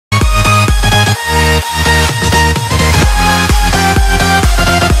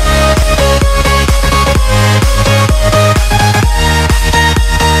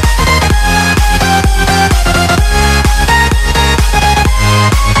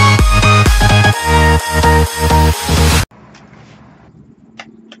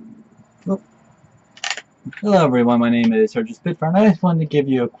Hello everyone, my name is Sergeant Spitfire, and I just wanted to give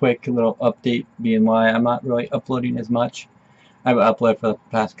you a quick little update, being why I'm not really uploading as much. I've uploaded for the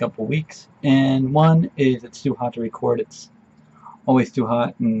past couple weeks, and one is it's too hot to record. It's always too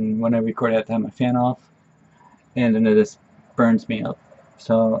hot, and when I record I have to have my fan off, and then it just burns me up.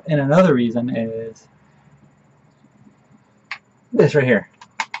 So, and another reason is this right here.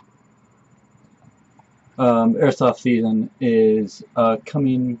 Airsoft season is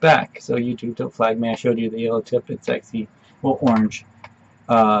coming back, so YouTube don't flag me. I showed you the yellow tip. It's actually, well, orange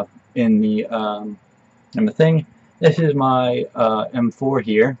in the thing. This is my M4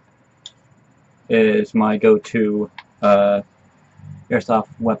 here. Is my go-to airsoft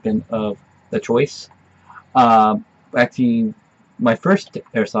weapon of the choice. Actually, my first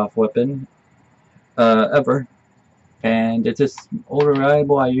airsoft weapon ever, and it's just old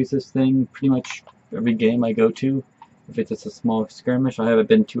reliable. I use this thing pretty much every game I go to. If it's just a small skirmish, I haven't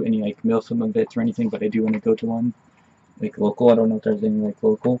been to any like milsim events or anything, but I do want to go to one like local. I don't know if there's any like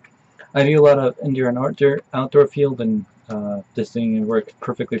local. I do a lot of indoor and outdoor field, and this thing works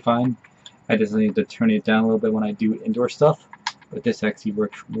perfectly fine. I just need to turn it down a little bit when I do indoor stuff, but this actually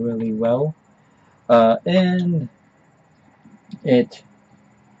works really well. And it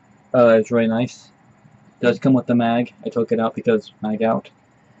is really nice. It does come with the mag. I took it out because mag out.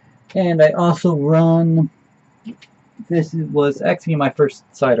 And I also run, this was actually my first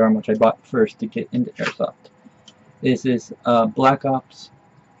sidearm, which I bought first to get into airsoft. This is Black Ops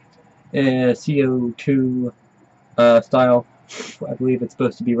CO2 style. I believe it's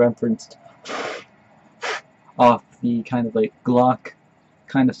supposed to be referenced off the kind of like Glock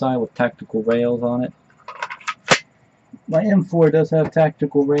kind of style with tactical rails on it. My M4 does have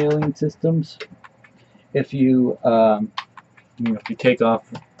tactical railing systems. If you if you take off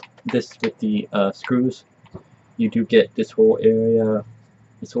this with the screws, you do get this whole area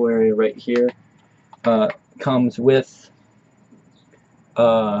right here comes with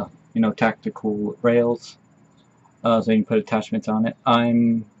tactical rails, so you can put attachments on it.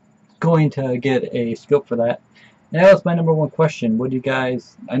 I'm going to get a scope for that, and that was my number one question. Would you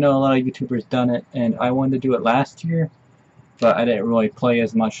guys, I know a lot of YouTubers done it, and I wanted to do it last year, but I didn't really play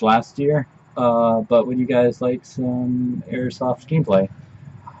as much last year. But would you guys like some airsoft gameplay?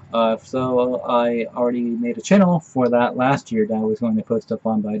 If so, I already made a channel for that last year that I was going to post up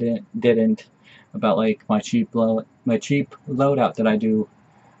on, but I didn't about like my cheap loadout that I do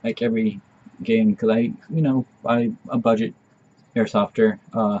like every game, because I'm a budget airsofter.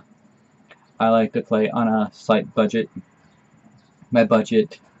 I like to play on a slight budget. My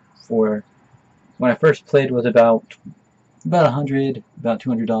budget for when I first played was about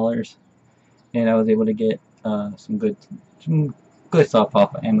 $200, and I was able to get some good stuff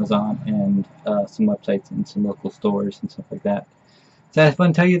off of Amazon and some websites and some local stores and stuff like that. So I just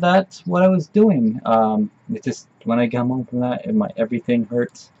want to tell you that's what I was doing. It's just when I come home from that, everything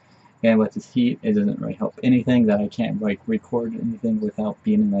hurts, and with this heat, it doesn't really help anything. That I can't like record anything without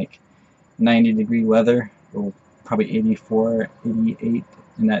being in like 90-degree weather, or probably 84, 88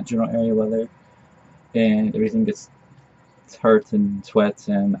 in that general area weather, and everything just hurts and sweats,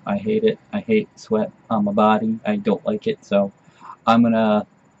 and I hate it. I hate sweat on my body. I don't like it, so I'm gonna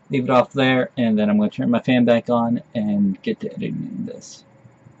leave it off there, and then I'm gonna turn my fan back on and get to editing this.